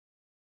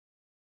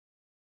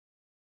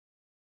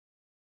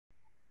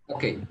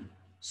Okay,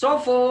 so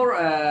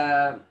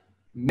for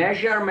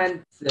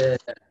measurement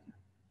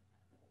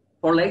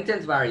for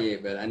latent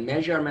variable and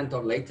measurement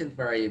of latent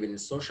variable in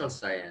social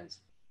science,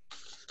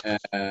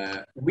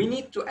 we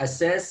need to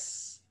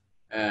assess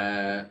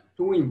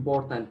two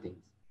important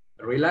things: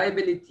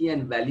 reliability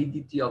and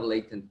validity of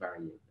latent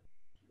variable.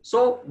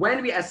 So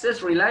when we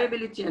assess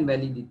reliability and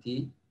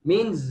validity,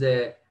 means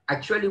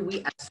actually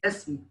we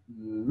assess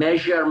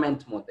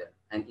measurement model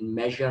and in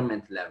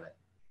measurement level.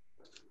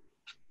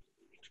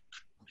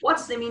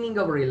 What's the meaning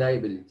of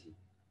reliability?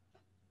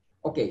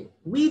 Okay,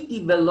 we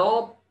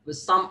develop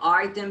some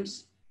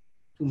items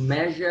to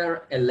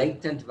measure a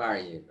latent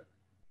variable,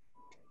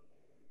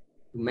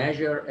 to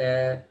measure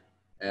a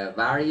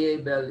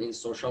variable in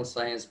social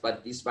science,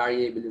 but this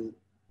variable is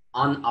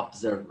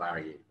unobserved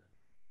variable,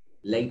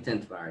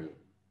 latent variable.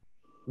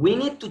 We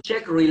need to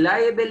check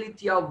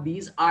reliability of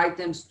these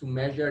items to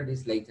measure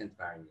this latent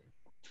variable.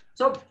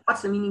 So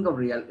what's the meaning of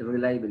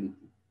reliability?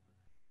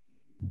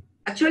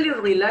 Actually,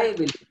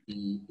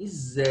 reliability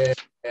is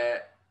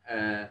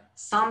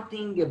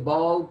something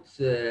about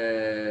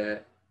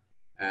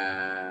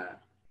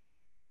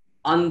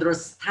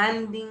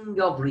understanding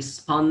of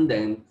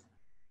respondent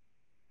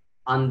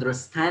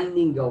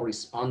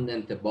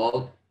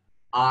about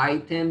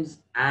items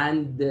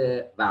and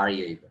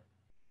variable.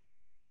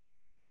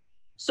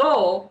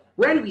 So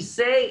when we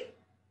say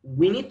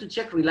we need to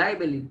check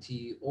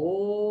reliability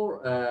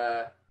or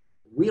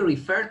we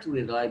refer to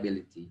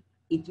reliability,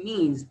 it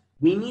means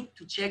we need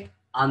to check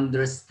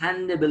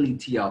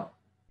understandability of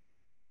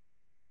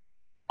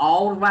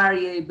our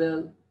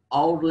variable,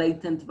 our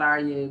latent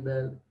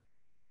variable,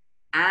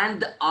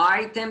 and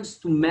items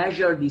to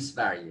measure this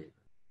variable.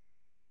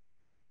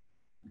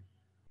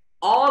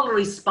 All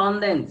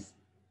respondents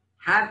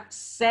have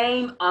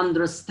same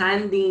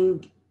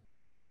understanding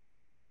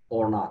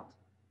or not.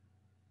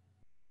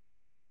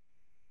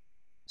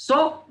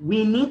 So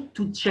we need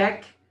to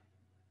check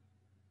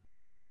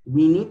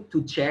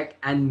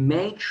and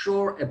make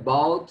sure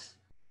about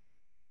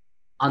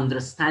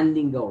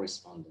understanding our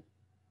respondent.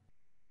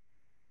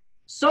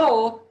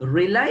 So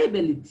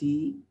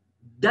reliability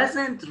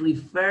doesn't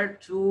refer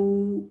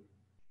to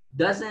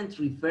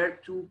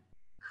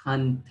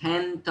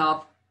content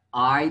of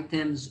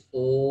items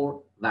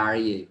or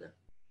variable.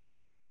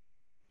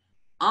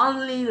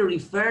 Only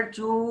refer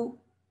to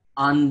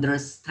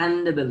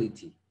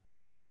understandability.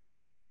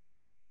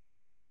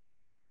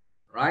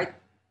 Right?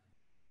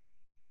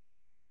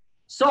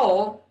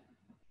 So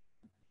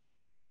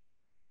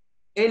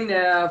in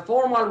a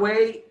formal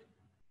way,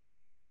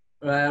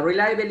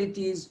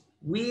 reliabilities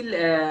will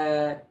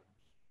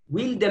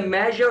the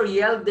measure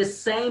yield the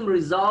same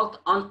result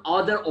on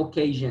other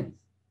occasions?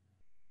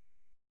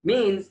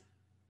 Means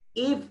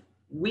if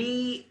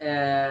we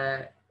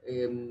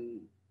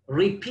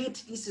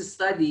repeat this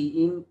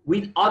study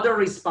with other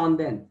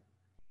respondents,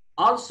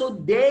 also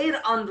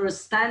their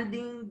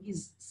understanding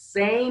is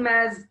same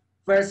as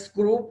first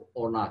group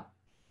or not,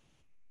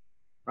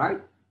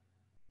 right?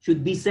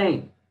 Should be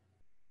same.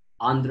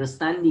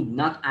 Understanding,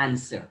 not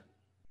answer.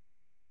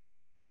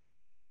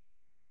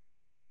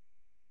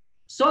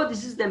 So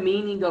this is the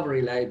meaning of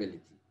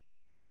reliability.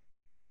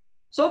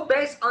 So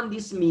based on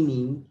this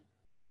meaning,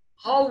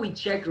 how we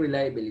check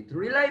reliability?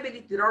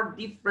 Reliability, there are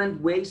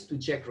different ways to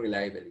check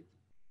reliability.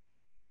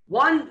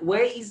 One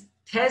way is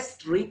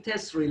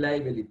retest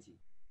reliability.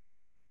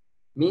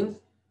 Means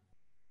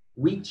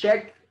we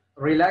check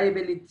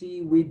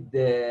reliability with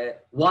the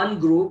one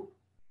group,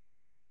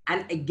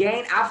 and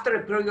again after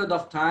a period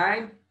of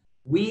time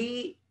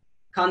we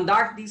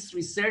conduct this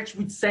research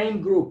with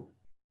same group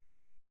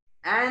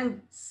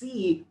and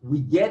see we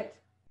get,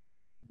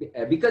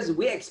 because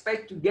we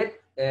expect to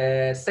get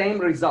same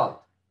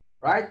result,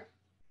 right?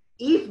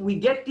 If we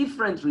get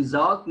different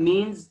result,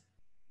 means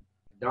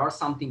there is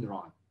something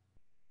wrong.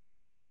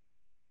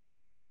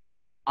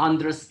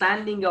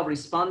 Understanding of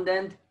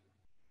respondent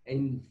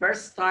in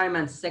first time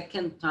and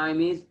second time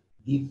is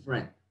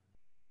different.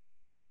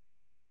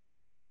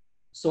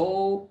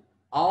 So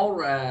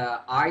our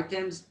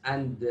items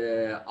and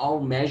our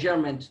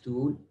measurement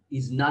tool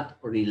is not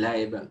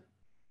reliable.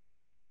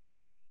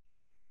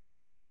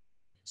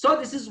 So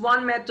this is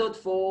one method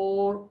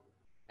for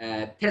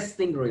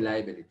testing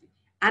reliability.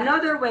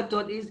 Another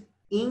method is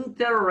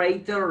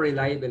inter-rater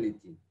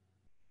reliability.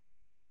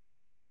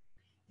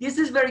 This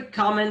is very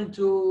common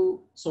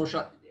to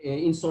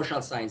in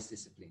social science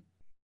discipline.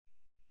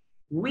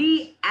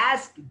 We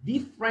ask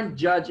different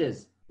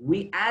judges,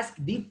 we ask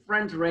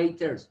different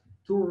raters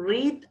to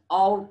read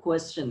our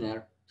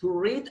questionnaire, to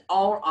read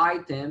our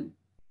item,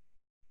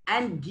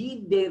 and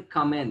give their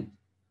comment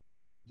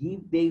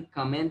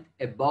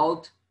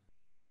about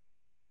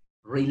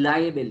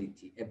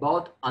reliability,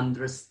 about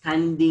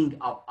understanding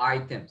of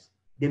items,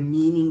 the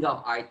meaning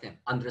of item,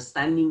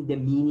 understanding the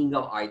meaning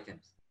of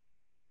items,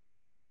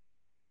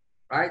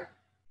 right?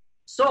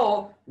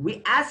 So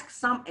we ask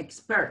some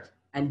experts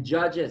and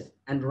judges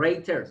and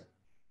raters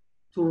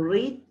to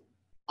read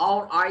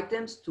our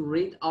items, to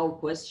read our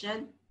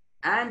question,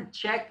 and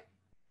check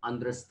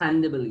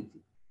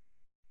understandability.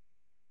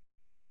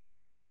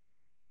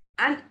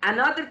 And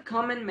another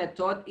common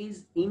method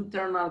is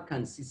internal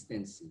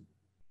consistency.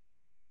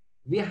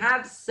 We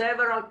have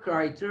several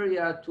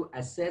criteria to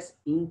assess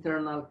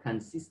internal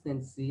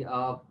consistency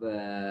of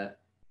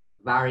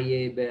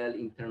variable,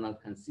 internal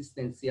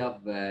consistency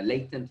of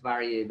latent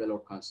variable or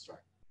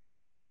construct,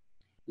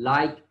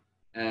 like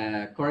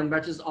current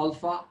versus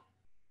alpha,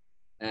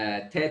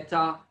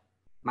 theta,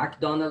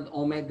 McDonald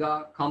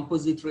omega,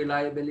 composite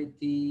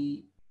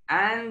reliability,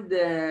 and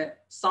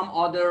some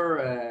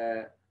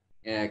other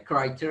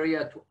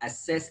criteria to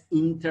assess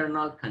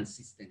internal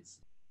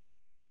consistency.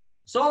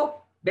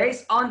 So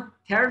based on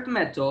third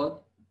method,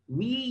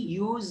 we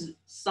use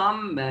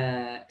some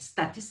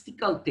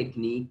statistical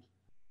technique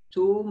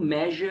to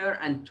measure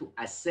and to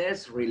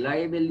assess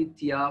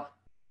reliability of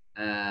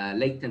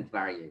latent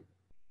variable.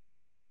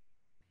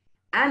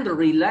 And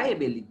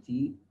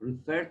reliability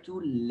refer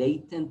to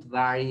latent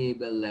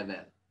variable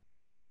level,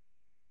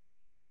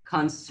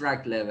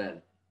 construct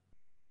level.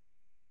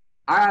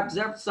 I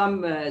observed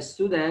some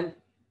student,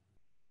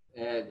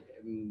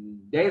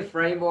 their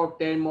framework,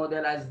 their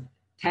model as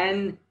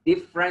 10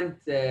 different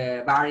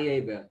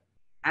variables,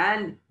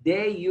 and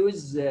they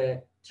use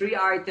 3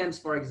 items,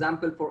 for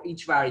example, for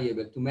each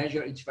variable to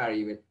measure each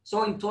variable.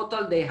 So in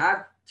total, they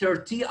have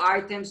 30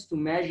 items to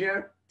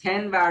measure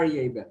 10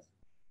 variables,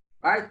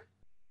 right?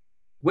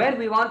 When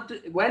they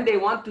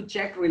want to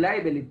check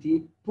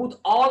reliability, put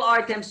all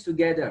items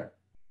together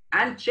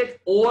and check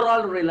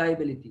overall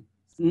reliability.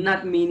 It's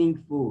not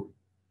meaningful.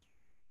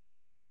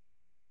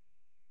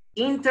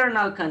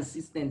 Internal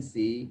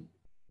consistency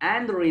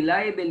and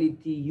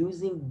reliability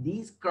using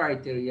these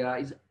criteria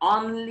is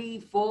only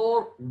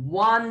for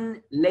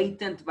one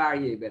latent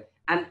variable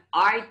and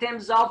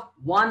items of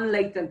one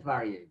latent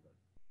variable.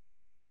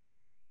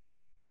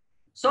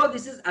 So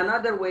this is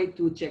another way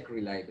to check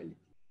reliability.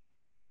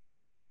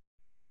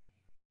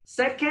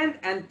 Second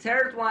and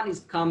third one is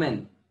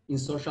common in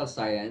social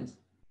science.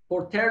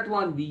 For third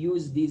one, we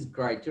use these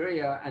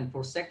criteria, and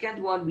for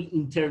second one, we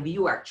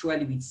interview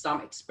actually with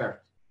some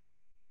expert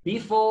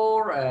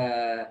before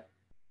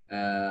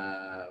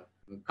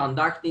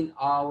conducting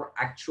our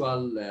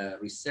actual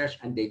research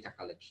and data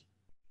collection.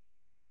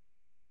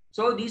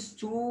 So these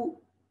two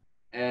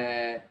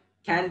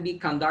can be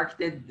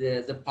conducted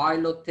the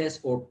pilot test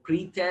or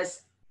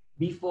pre-test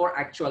before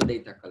actual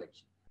data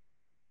collection.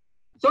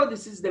 So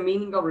this is the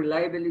meaning of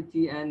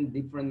reliability and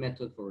different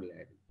method for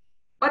reliability.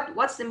 But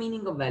what's the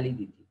meaning of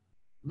validity?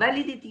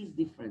 Validity is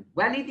different.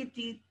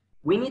 Validity,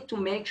 we need to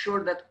make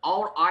sure that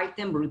our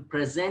item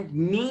represent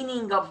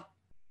meaning of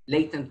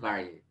latent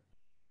variable,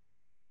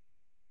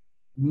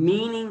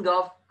 meaning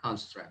of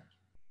construct.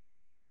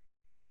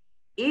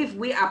 If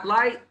we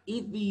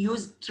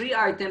use 3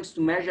 items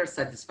to measure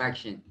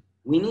satisfaction,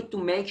 we need to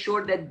make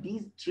sure that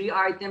these 3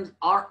 items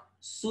are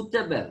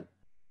suitable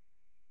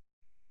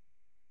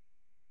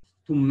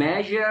to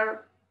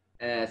measure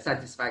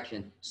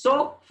satisfaction.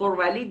 So for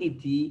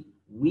validity,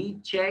 we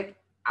check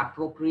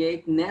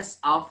appropriateness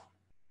of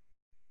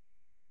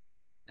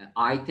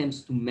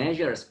items to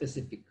measure a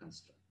specific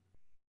construct.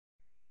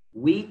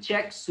 We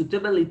check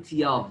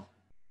suitability of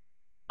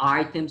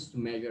items to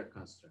measure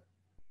construct.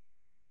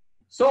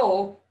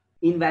 So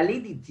in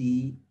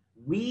validity,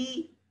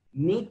 we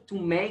need to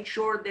make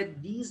sure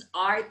that these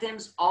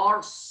items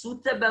are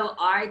suitable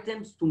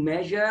items to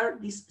measure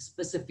this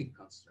specific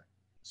construct.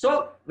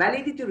 So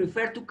validity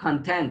refers to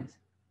content,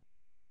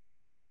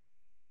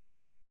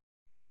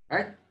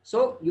 right?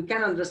 So you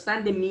can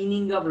understand the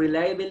meaning of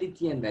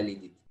reliability and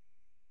validity.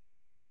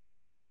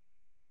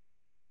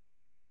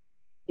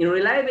 In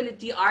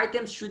reliability,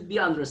 items should be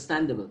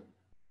understandable.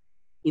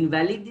 In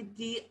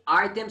validity,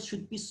 items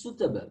should be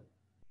suitable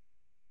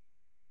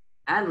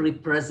and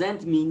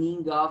represent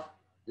meaning of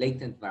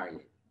latent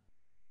variable.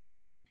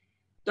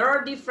 There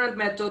are different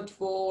methods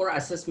for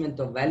assessment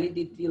of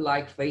validity,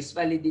 like face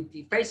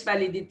validity. Face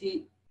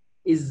validity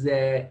is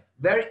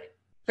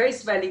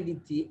face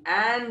validity,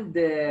 and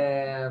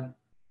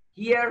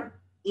here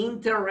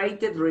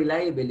inter-rated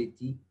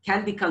reliability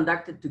can be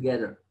conducted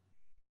together.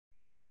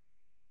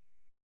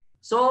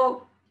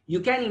 So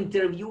you can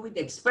interview with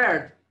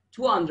expert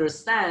to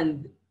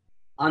understand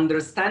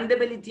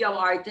understandability of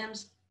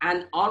items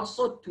and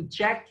also to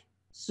check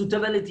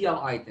suitability of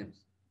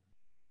items.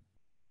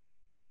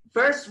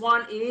 First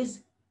one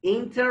is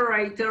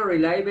inter-rater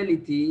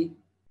reliability,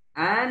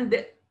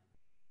 and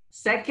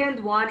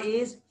second one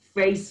is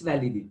face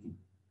validity.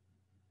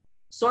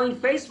 So in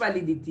face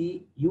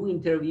validity, you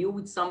interview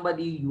with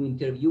somebody, you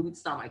interview with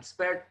some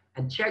expert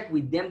and check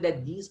with them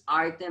that these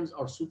items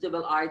are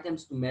suitable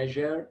items to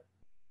measure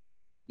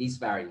this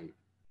variable.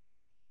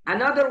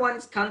 Another one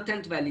is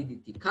content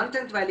validity.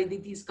 Content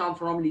validities come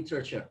from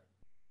literature.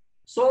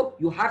 So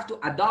you have to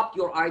adopt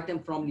your item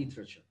from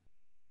literature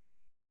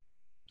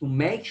to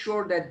make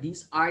sure that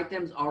these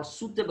items are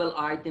suitable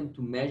items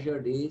to measure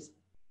this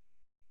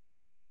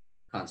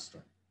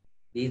construct,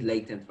 these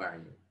latent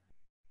variables.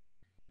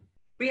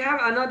 We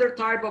have another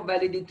type of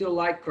validity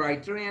like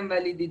criterion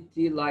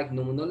validity, like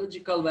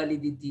nomenological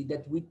validity,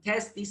 that we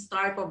test this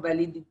type of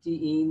validity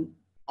in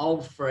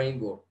our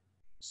framework.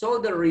 So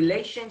the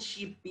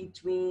relationship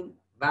between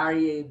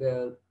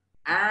variable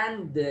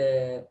and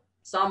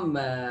some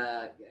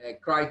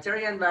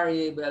criterion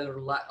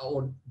variable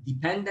or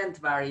dependent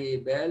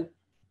variable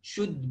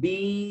should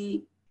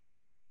be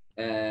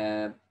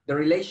the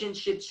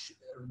relationship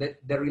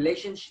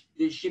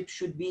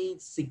should be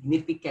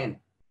significant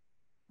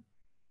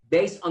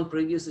based on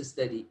previous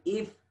study.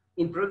 If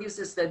in previous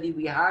study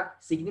we have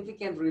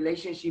significant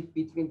relationship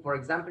between, for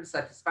example,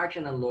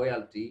 satisfaction and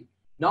loyalty,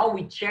 now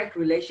we check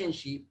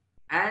relationship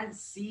and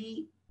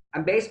see,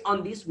 and based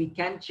on this we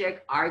can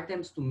check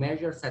items to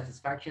measure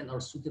satisfaction or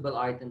suitable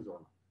items or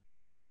not.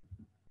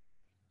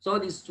 So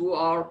these two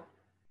are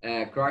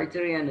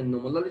criterion and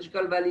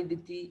nomological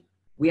validity.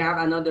 We have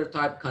another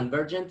type,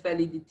 convergent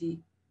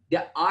validity.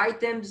 The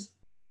items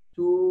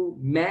to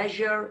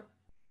measure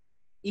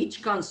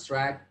each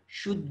construct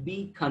should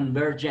be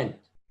convergent,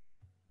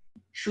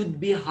 should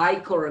be high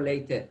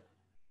correlated,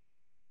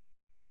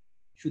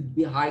 should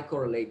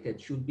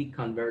be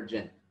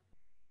convergent.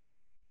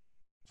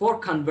 For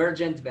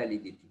convergent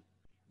validity,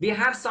 we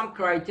have some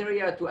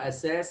criteria to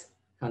assess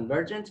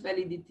convergent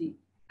validity,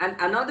 and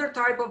another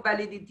type of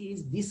validity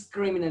is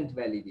discriminant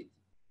validity.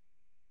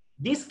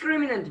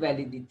 Discriminant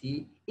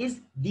validity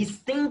is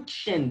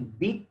distinction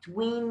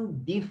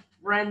between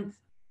different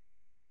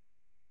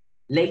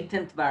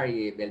latent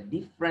variable,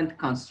 different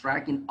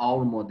construct in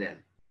our model.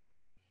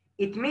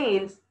 It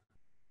means,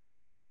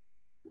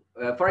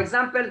 for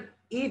example,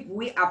 if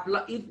we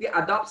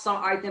adopt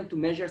some item to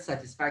measure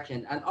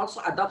satisfaction and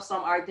also adopt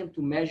some item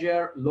to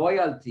measure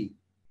loyalty,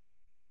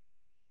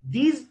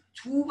 these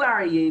two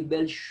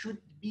variables should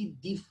be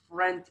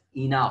different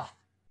enough,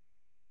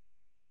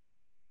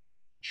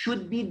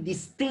 should be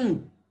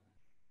distinct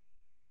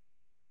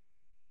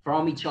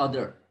from each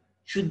other,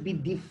 should be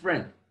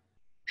different,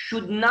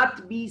 should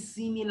not be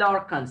similar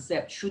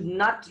concept, should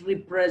not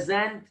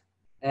represent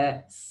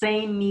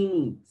same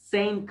meaning,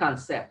 same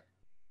concept.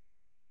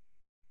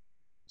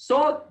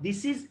 So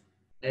this is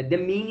the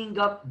meaning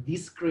of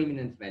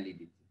discriminant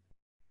validity.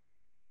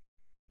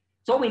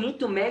 So we need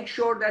to make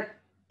sure that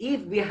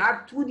if we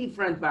have two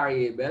different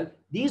variables,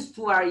 these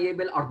two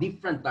variables are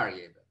different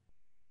variables,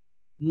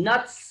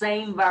 not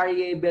same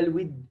variable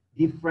with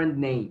different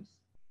names,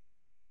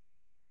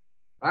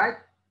 right?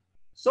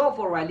 So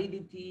for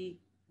validity,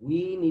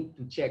 we need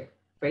to check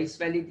face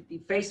validity.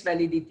 Face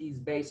validity is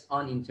based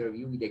on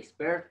interview with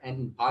expert and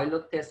in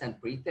pilot test and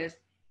pre-test.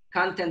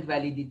 Content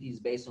validity is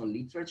based on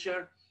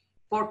literature.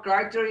 For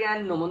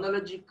criterion,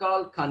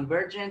 nomonological,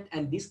 convergent,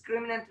 and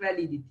discriminant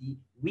validity,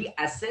 we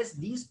assess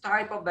this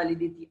type of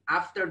validity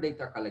after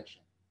data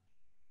collection,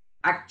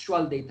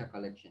 actual data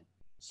collection.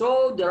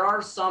 So there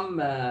are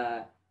some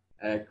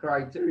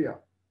criteria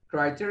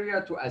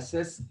to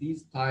assess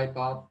this type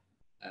of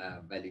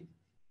validity.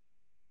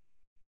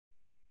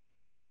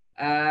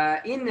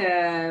 In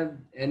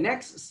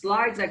next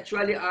slides,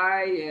 actually,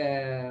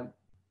 I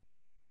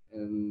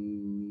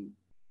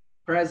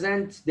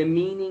present the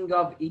meaning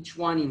of each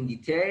one in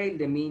detail,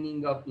 the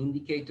meaning of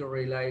indicator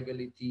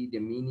reliability, the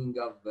meaning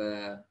of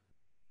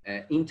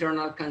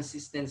internal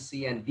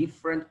consistency, and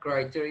different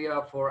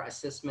criteria for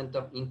assessment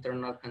of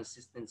internal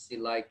consistency,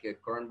 like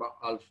Kernbach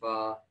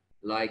alpha,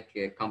 like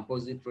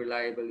composite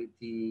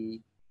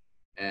reliability.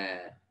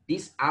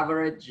 This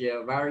average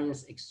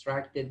variance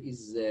extracted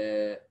is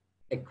a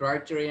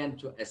criterion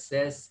to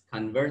assess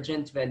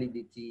convergent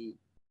validity.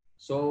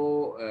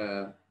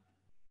 So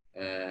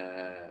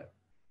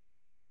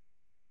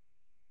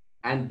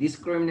and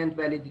discriminant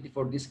validity.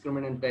 For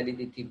discriminant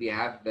validity, we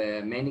have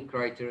many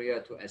criteria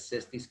to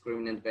assess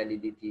discriminant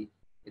validity.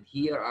 But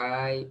here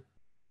I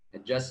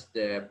just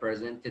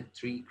presented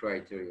 3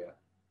 criteria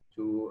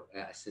to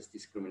assess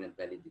discriminant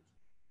validity.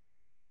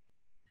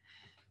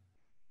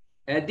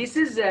 This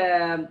is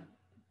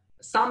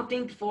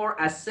something for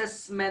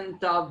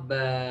assessment of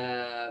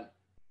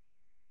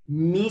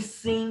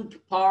missing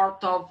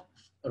part of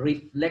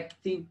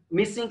reflective,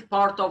 missing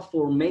part of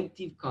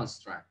formative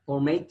construct,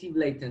 formative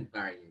latent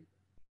variable.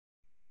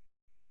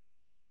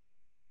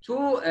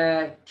 To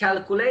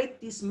calculate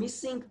this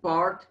missing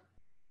part,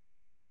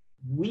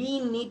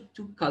 we need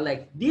to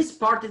collect. This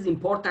part is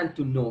important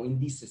to know in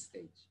this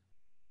stage,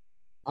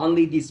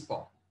 only this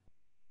part.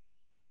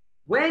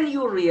 When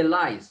you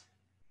realize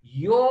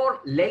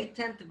your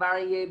latent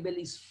variable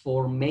is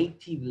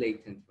formative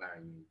latent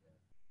variable,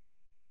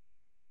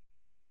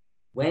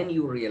 when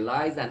you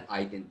realize and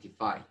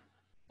identify,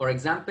 for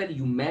example,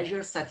 you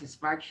measure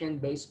satisfaction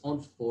based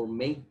on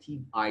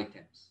formative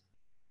items.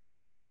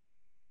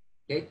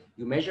 Okay,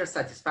 you measure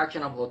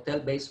satisfaction of hotel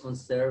based on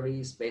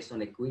service, based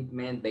on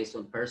equipment, based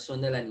on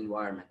personnel and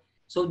environment.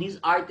 So these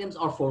items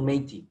are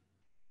formative,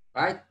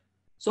 right?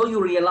 So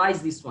you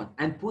realize this one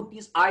and put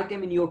this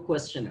item in your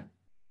questionnaire.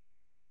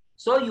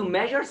 So you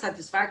measure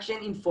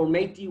satisfaction in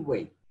formative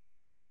way.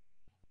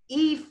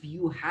 If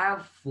you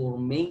have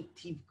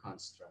formative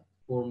construct,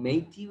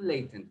 formative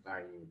latent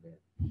variable,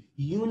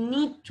 you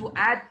need to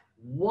add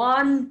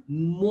one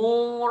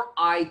more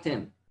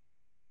item.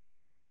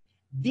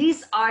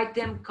 This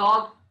item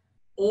called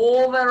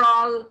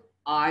overall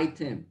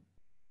item.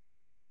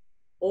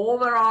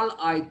 overall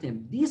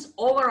item. This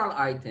overall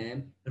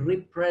item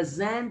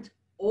represents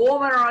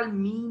overall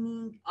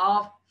meaning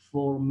of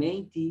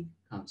formative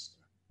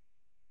construct.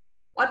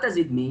 What does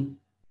it mean?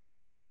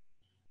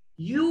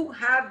 You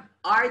have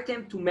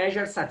item to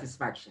measure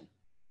satisfaction,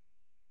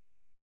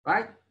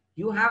 right?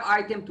 You have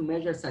item to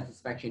measure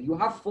satisfaction. You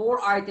have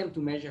 4 items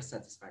to measure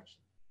satisfaction.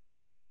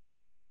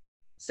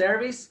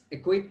 Service,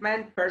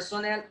 equipment,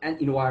 personnel, and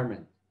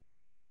environment.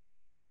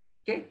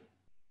 Okay?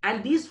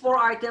 And these 4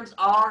 items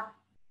are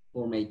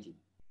formative.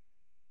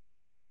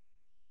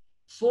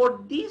 For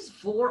these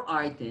 4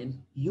 items,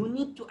 you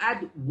need to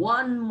add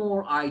 1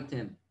 more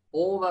item,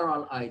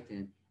 overall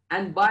item.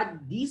 And by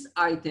this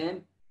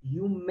item,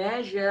 you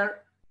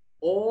measure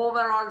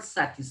overall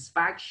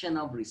satisfaction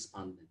of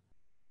respondent.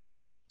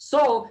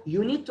 So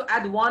you need to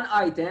add 1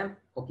 item.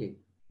 Okay,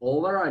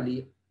 overall,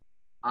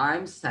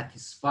 I'm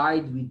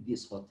satisfied with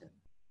this hotel.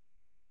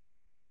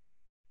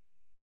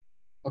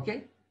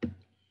 Okay?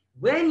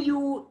 When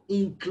you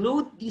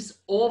include this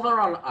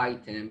overall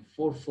item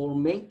for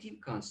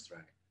formative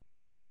construct,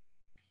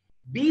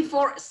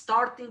 before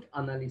starting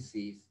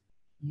analysis,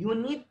 you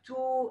need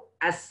to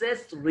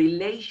assess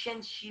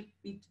relationship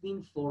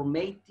between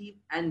formative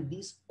and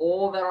this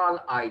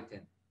overall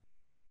item.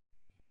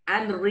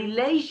 And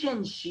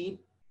relationship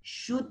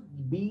should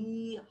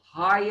be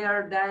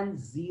higher than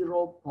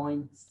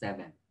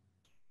 0.7.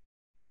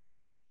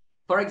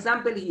 For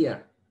example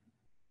here,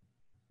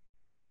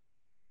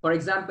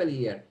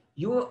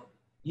 you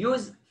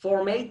use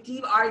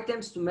formative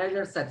items to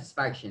measure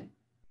satisfaction.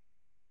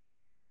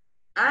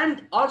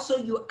 And also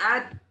you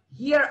add,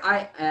 here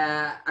I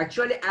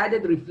actually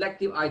added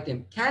reflective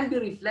item. Can be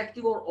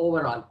reflective or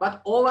overall,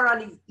 but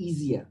overall is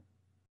easier.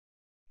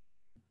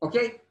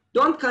 Okay,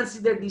 don't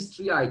consider these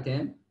 3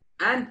 items,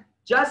 and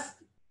just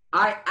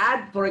I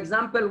add, for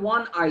example,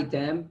 1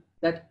 item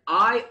that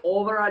I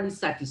overall is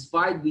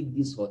satisfied with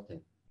this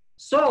hotel.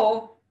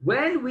 So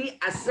when we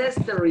assess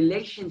the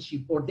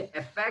relationship or the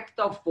effect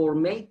of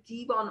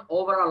formative on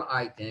overall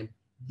item,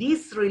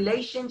 this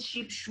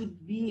relationship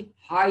should be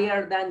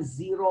higher than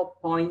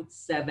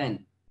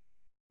 0.7.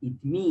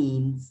 It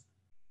means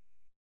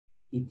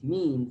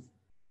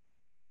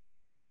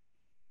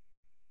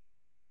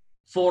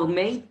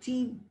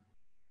formative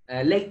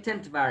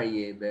latent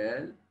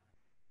variable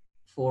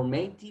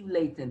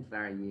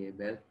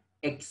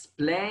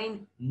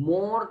explain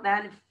more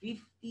than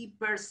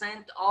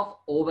 50% of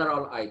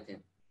overall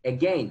item.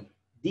 Again,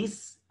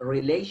 this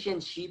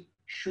relationship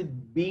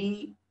should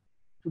be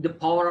to the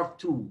power of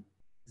 2.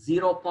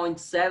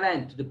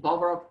 0.7 to the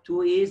power of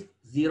 2 is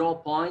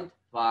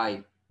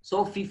 0.5.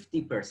 So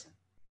 50%.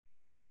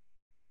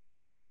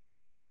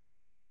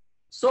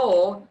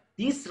 So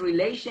this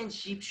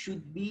relationship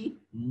should be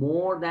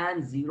more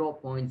than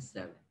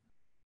 0.7.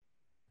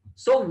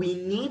 So we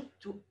need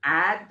to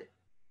add,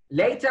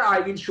 later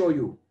I will show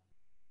you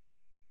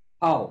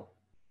how.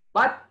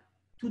 But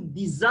to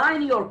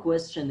design your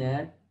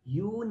questionnaire,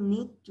 you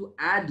need to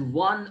add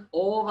 1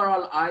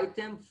 overall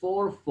item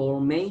for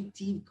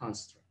formative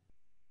construct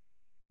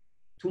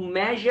to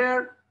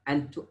measure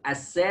and to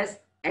assess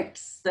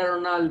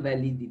external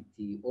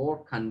validity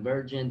or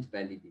convergent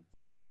validity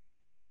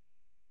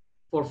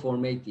for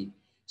formative.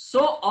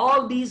 So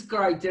all these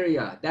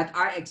criteria that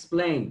I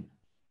explained,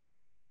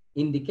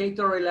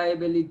 indicator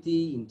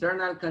reliability,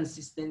 internal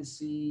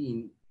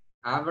consistency,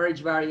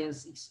 average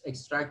variance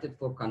extracted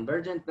for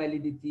convergent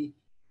validity,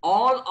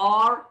 all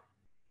are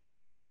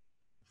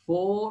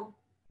for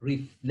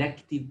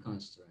reflective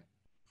construct.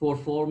 For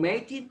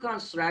formative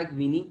construct,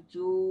 we need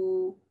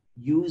to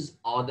use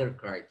other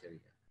criteria.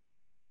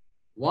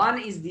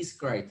 One is this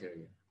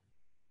criteria.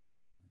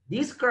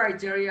 This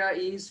criteria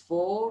is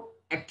for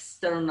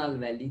external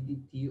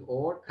validity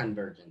or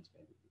convergent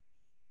validity.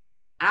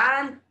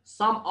 And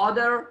some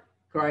other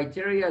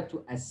criteria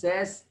to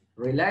assess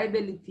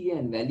reliability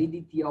and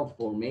validity of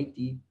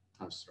formative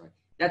construct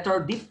that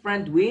are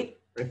different with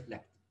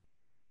reflective.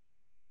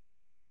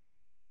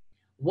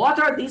 What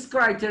are these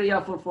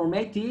criteria for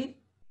formative?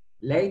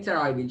 Later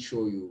I will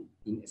show you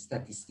in a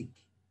statistic.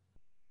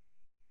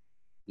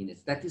 In a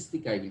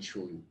statistic, I will show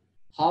you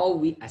how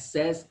we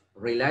assess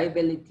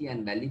reliability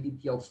and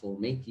validity of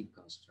formative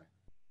construct.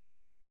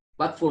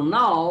 But for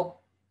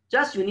now,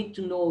 just you need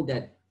to know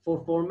that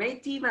for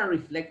formative and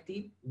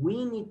reflective,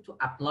 we need to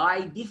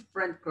apply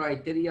different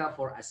criteria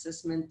for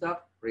assessment of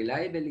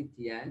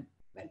reliability and